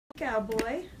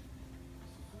cowboy.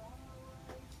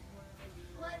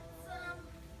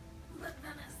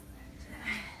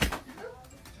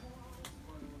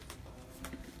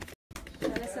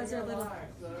 Dennis has her little.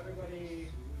 So everybody,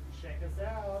 check us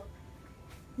out.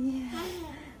 Yeah.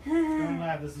 Don't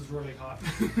laugh. This is really hot.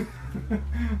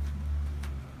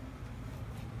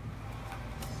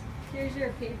 Here's your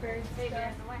papers.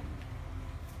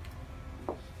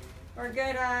 We're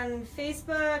good on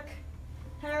Facebook,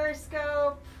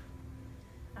 Periscope.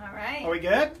 All right. Are we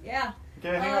good? Yeah.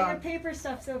 Okay, hang Your on. paper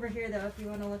stuff's over here, though, if you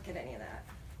want to look at any of that.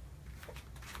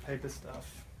 Paper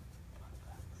stuff.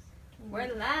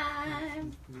 We're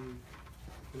live.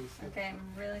 Okay, I'm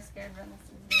really scared when this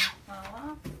is going to fall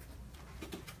off.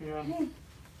 Yeah.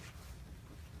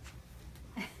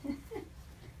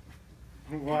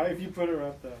 Why have you put her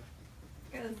up there?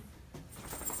 Because,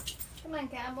 come on,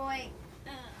 cowboy.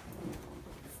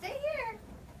 Stay here.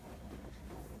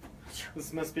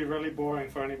 This must be really boring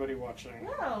for anybody watching.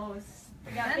 No,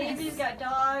 we got babies, got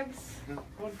dogs.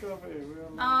 What coffee?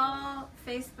 All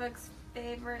Facebook's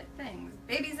favorite things.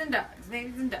 Babies and dogs.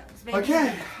 Babies and dogs. Babies Okay,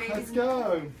 and dogs, babies let's and go.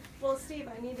 dogs. Well, Steve,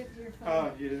 I needed your phone.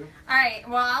 Oh, you do? All right.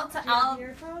 Well, Do you have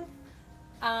your phone?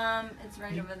 It's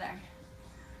right over there.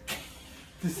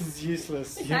 This is useless.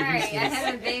 Sorry, I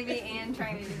have a baby and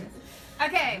trying to do this.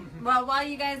 Okay. Well, while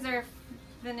you guys are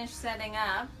finished setting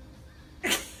up.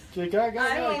 Okay, go.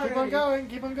 Keep on going.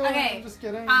 Keep on going. Okay. I'm just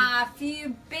kidding. A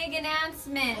few big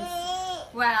announcements.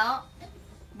 Well,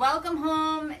 welcome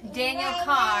home, Daniel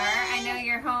Carr. I know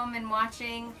you're home and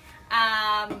watching.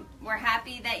 We're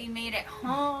happy that you made it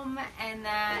home and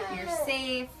that you're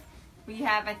safe. We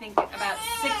have, I think, about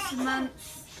 6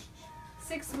 months.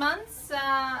 6 months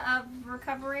of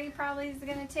recovery probably is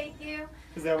going to take you.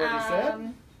 Is that what you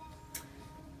said?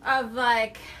 Of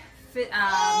like,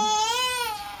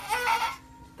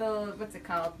 what's it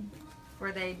called?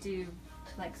 Where they do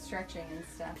like stretching and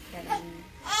stuff.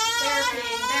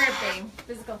 Therapy,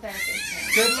 physical therapy.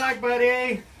 Good luck,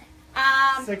 buddy.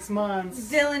 6 months.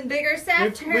 Dylan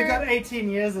Biggerstaff. We've got 18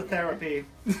 years of therapy.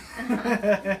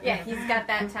 Yeah, he's got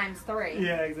that times 3.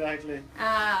 Yeah, exactly.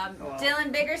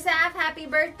 Dylan Biggerstaff, happy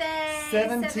birthday.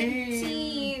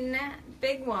 17.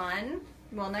 Big one.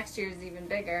 Well, next year is even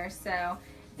bigger. So,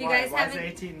 if you Why is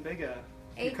 18 bigger?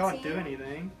 18? You can't do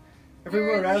anything. You're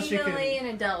Everywhere else you legally can.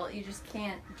 an adult. You just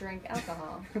can't drink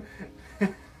alcohol.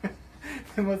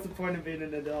 Then what's the point of being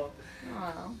an adult?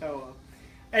 Well. Oh well.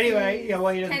 Anyway, yeah,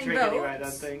 well, he doesn't Can drink anyway, I don't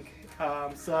vote. think.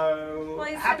 So, Well,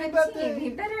 he's happy 17. birthday! He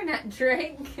better not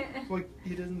drink. Well,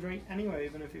 he doesn't drink anyway,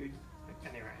 even if he.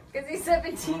 Anyway. Because he's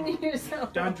 17 years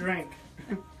old. Don't drink.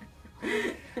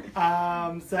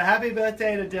 So happy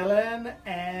birthday to Dylan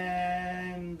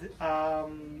and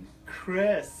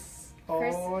Chris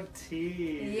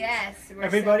Ortiz. Yes. We're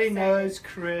Everybody so knows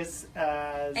Chris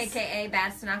as AKA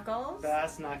Bass Knuckles.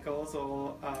 Bass Knuckles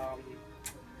or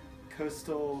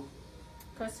Coastal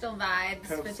Vibes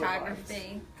Coastal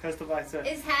Photography. Vibes. Coastal Vibes.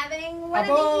 Is having A one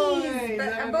boy! of these. He's But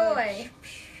a having boy.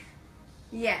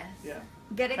 Yes. Yeah.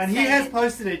 Get excited. And he has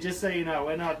posted it, just so you know.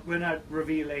 We're not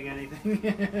revealing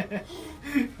anything.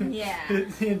 Yeah.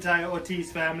 The entire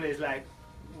Ortiz family is like,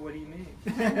 what do you mean?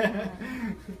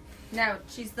 No,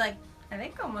 she's like, I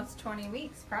think almost 20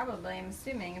 weeks, probably, I'm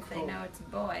assuming, if Cool. they know it's a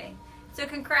boy. So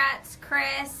congrats,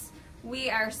 Chris. We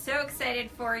are so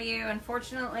excited for you.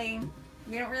 Unfortunately,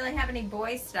 we don't really have any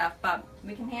boy stuff, but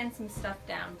we can hand some stuff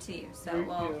down to you. So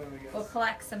we'll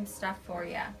collect some stuff for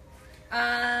you.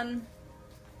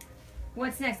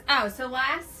 What's next? Oh, so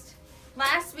last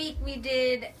week we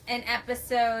did an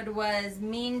episode was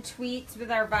mean tweets with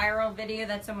our viral video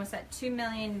that's almost at 2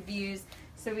 million views.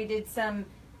 So we did some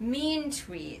mean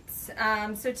tweets.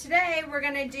 So today we're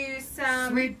gonna do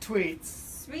some sweet tweets.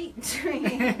 Sweet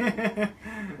tweets.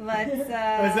 Let's.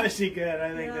 That's actually good. I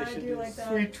think Yeah, they I should do do like that.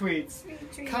 sweet tweets.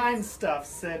 Sweet tweets. Kind stuff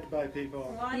said by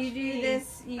people. Watch You do me.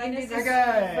 this. You can do this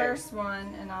Okay. first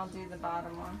one, and I'll do the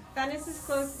bottom one. Venice is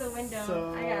close to the window.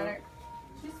 So- I got her.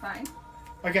 She's fine.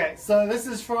 Okay, so this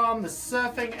is from the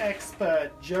surfing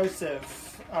expert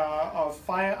Joseph of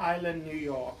Fire Island, New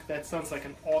York. That sounds like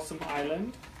an awesome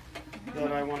island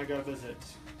that I want to go visit.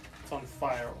 It's on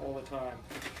fire all the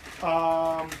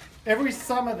time. Every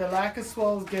summer, the lack of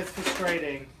swells gets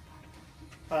frustrating.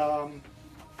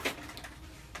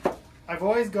 I've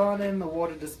always gone in the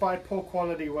water despite poor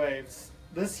quality waves.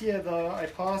 This year, though, I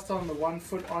passed on the 1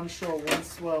 foot onshore wind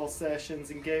swell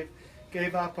sessions and gave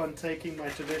up on taking my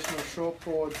traditional short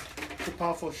boards to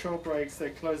powerful short breaks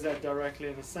that close out directly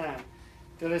in the sand.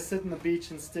 Did I sit on the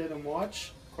beach instead and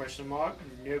watch? Question mark.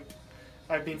 Nope.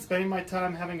 I've been spending my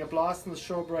time having a blast on the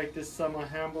shore break this summer,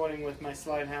 handboarding with my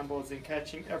Slyde Handboards and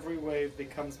catching every wave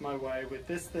that comes my way. With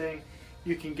this thing,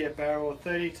 you can get barreled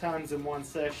 30 times in one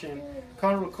session.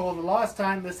 Can't recall the last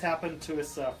time this happened to a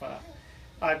surfer.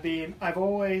 I've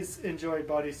always enjoyed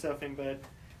body surfing, but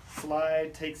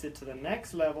Slyde takes it to the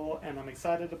next level, and I'm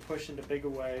excited to push into bigger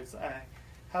waves. I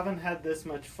haven't had this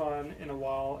much fun in a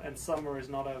while, and summer is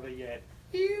not over yet.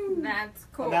 Ew. That's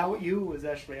cool. And now you was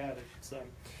actually added, so.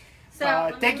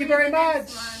 So thank you very much.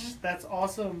 That's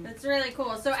awesome. That's really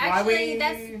cool. So actually,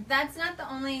 that's not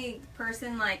the only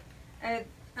person. Like, I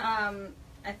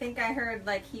think I heard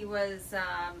like he was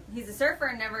he's a surfer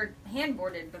and never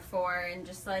handboarded before, and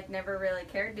just like never really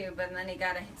cared to. But then he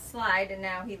got a Slyde, and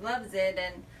now he loves it.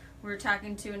 And we were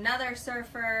talking to another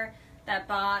surfer that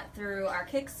bought through our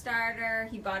Kickstarter.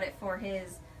 He bought it for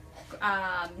his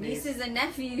nieces and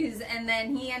nephews, and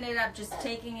then he ended up just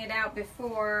taking it out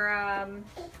before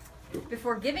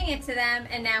giving it to them,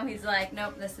 and now he's like,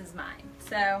 nope, this is mine.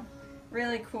 So,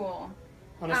 really cool.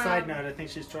 On a side note, I think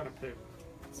she's trying to poop.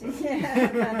 So.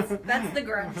 Yeah, that's the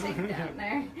grunting down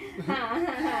there.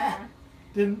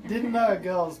 Didn't know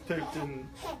girls pooped and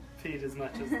peed as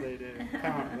much as they do.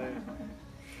 Apparently.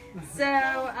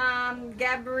 So,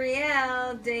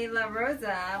 Gabrielle de la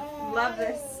Rosa, love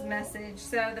this message.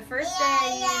 So, the first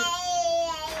day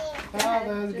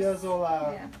those girls all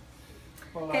out. Yeah.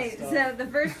 Okay, so the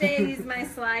first day I used my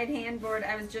Slyde handboard,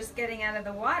 I was just getting out of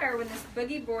the water when this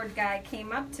boogie board guy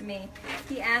came up to me.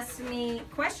 He asked me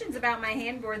questions about my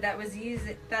handboard that I was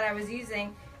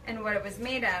using and what it was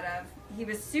made out of. He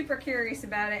was super curious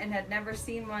about it and had never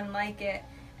seen one like it,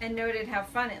 and noted how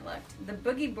fun it looked. The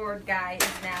boogie board guy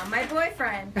is now my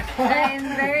boyfriend. I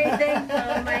am very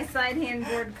thankful my Slyde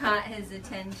handboard caught his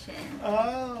attention.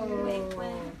 Oh. Wink,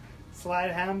 wink.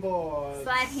 Slyde Handboards.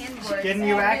 Slyde Handboards. Getting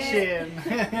you action.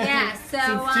 Yeah,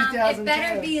 so it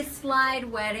better be a Slyde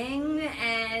wedding,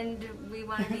 and we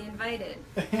want to be invited.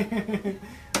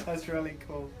 That's really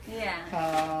cool. Yeah.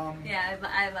 Yeah,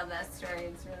 I love that story.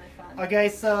 It's really fun. Okay,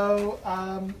 so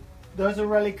those are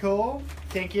really cool.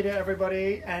 Thank you to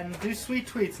everybody. And do sweet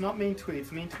tweets, not mean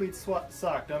tweets. Mean tweets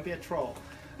suck. Don't be a troll.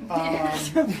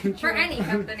 For any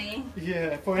company.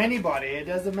 Yeah, for anybody. It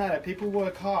doesn't matter. People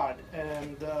work hard,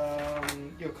 and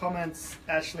your comments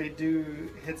actually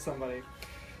do hit somebody.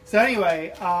 So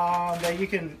anyway, you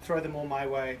can throw them all my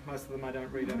way. Most of them I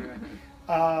don't read anyway.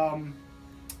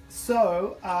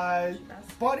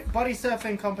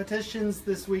 Bodysurfing competitions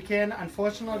this weekend.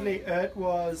 Unfortunately, it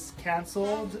was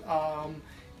cancelled.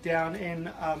 Down in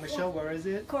Michelle, where is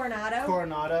it?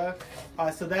 Coronado.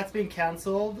 So that's been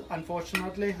cancelled,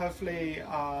 unfortunately. Hopefully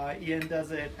Ian does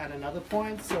it at another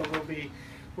point, so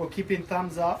we're keeping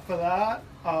thumbs up for that.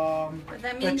 But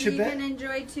that means you can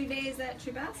enjoy 2 days at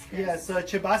Chubascos. Yeah, so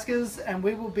Chubascos, and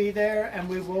we will be there, and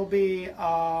we will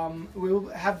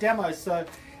have demos. So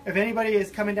if anybody is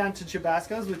coming down to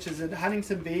Chubascos, which is at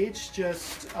Huntington Beach,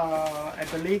 just I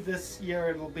believe this year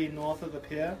it will be south of the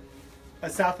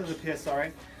pier,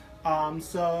 sorry.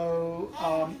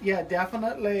 Yeah,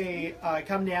 definitely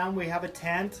come down. We have a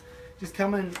tent. Just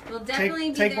come and we'll definitely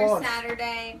be there boards.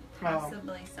 Saturday,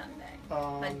 possibly Sunday,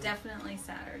 but definitely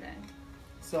Saturday.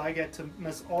 So I get to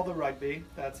miss all the rugby.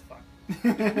 That's fun.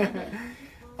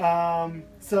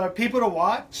 So people to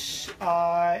watch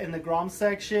in the Grom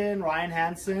section: Ryan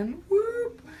Hansen,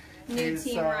 whoop, new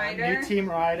team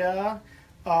rider.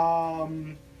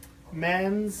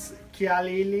 Men's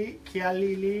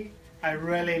Kialili. I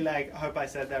really hope I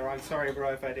said that wrong. Sorry,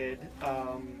 bro, if I did.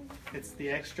 It's the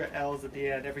extra L's at the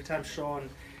end. Every time Sean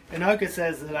Inoka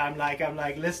says it, I'm like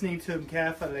listening to him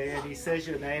carefully, and he says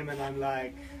your name, and I'm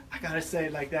like, I gotta say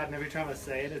it like that, and every time I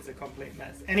say it, it's a complete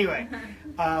mess. Anyway,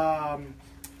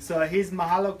 so he's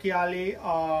Mahalo Kiali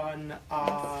on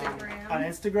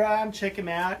Instagram. Check him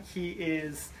out. He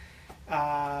is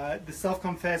the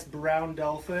self-confessed brown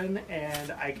dolphin,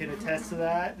 and I can attest to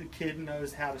that. The kid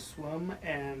knows how to swim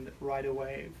and ride a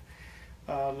wave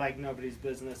like nobody's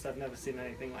business. I've never seen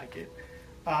anything like it.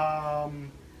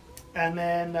 And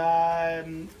then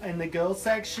in the girls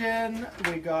section,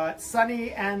 we got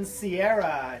Sunny and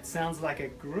Sierra. It sounds like a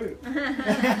group.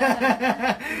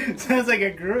 Sounds like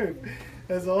a group.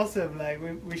 That's awesome.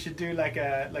 We should do like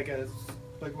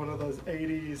one of those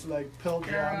 80s Pearl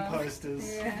Jam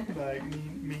posters,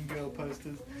 mean girl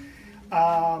posters.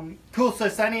 Cool. So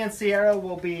Sunny and Sierra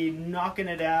will be knocking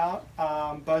it out.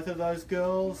 Both of those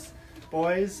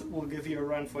boys will give you a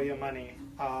run for your money.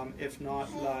 If not,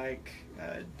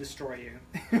 destroy you.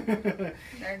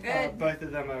 They're good. Both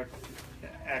of them are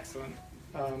excellent.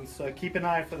 So keep an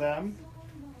eye for them.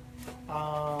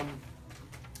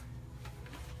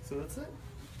 So that's it.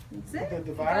 That's it.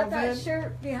 The Got viral that vid?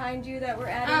 shirt behind you that we're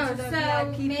adding to the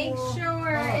So VIP make pool.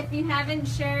 sure if you haven't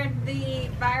shared the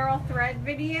viral thread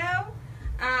video,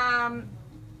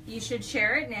 you should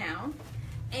share it now.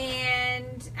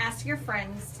 And ask your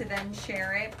friends to then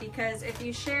share it, because if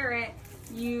you share it,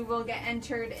 you will get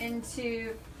entered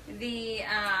into the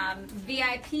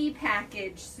VIP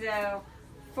package. So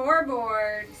 4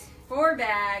 boards, 4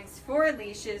 bags, 4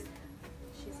 leashes.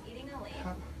 She's eating a leaf.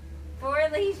 4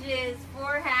 leashes,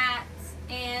 4 hats,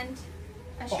 and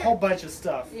a A shirt. whole bunch of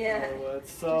stuff. Yeah.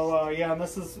 Yeah, and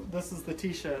this is the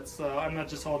t-shirt, so I'm not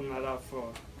just holding that up for.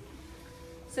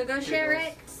 So go share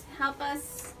it. Help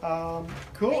us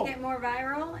Cool. make it more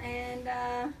viral, and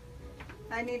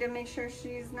I need to make sure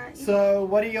she's not eating. So,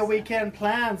 what are your weekend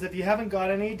plans? If you haven't got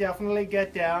any, definitely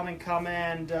get down and come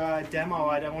and demo.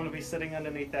 I don't want to be sitting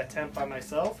underneath that tent by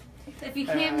myself. If you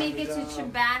can't make it to And,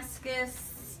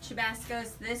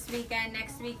 Chubascos this weekend,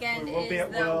 next weekend we'll be is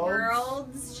at the Worlds.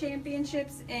 World's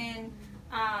Championships in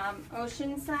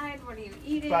Oceanside. What are you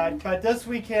eating? But this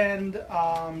weekend,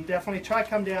 definitely try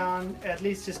come down. At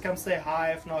least just come say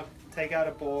hi. If not, take out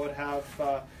a board, have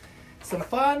some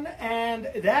fun, and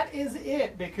that is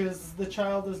it. Because the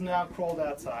child is now crawled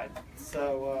outside,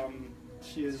 so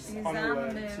she's on her the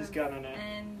way. move. She's gunning it.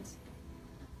 And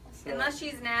So, unless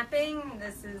she's napping,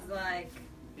 this is like.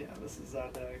 yeah, this is our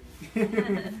day.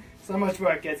 So much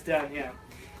work gets done here.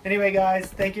 Anyway, guys,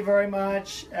 thank you very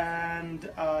much, and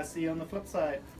see you on the flip side.